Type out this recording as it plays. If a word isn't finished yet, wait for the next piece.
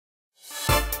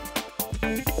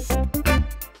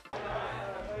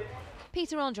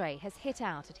Peter Andre has hit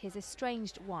out at his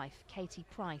estranged wife, Katie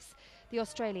Price. The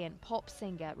Australian pop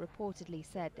singer reportedly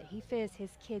said that he fears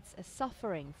his kids are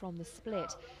suffering from the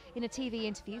split. In a TV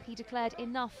interview, he declared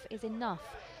enough is enough.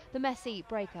 The messy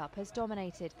breakup has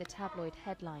dominated the tabloid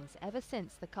headlines ever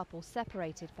since the couple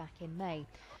separated back in May.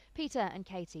 Peter and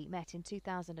Katie met in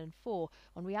 2004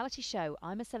 on reality show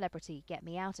I'm a Celebrity, Get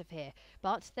Me Out of Here,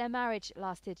 but their marriage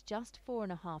lasted just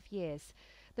 4.5 years.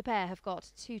 The pair have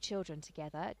got 2 children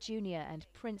together, Junior and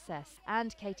Princess,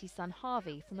 and Katie's son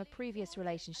Harvey from a previous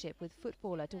relationship with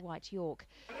footballer Dwight Yorke.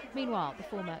 Meanwhile, the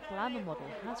former glamour model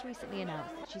has recently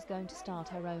announced that she's going to start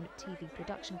her own TV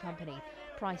production company.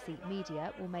 Pricey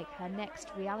Media will make her next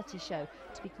reality show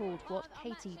to be called What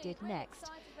Katie Did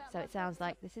Next. So it sounds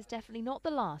like this is definitely not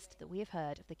the last that we have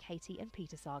heard of the Katie and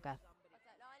Peter saga.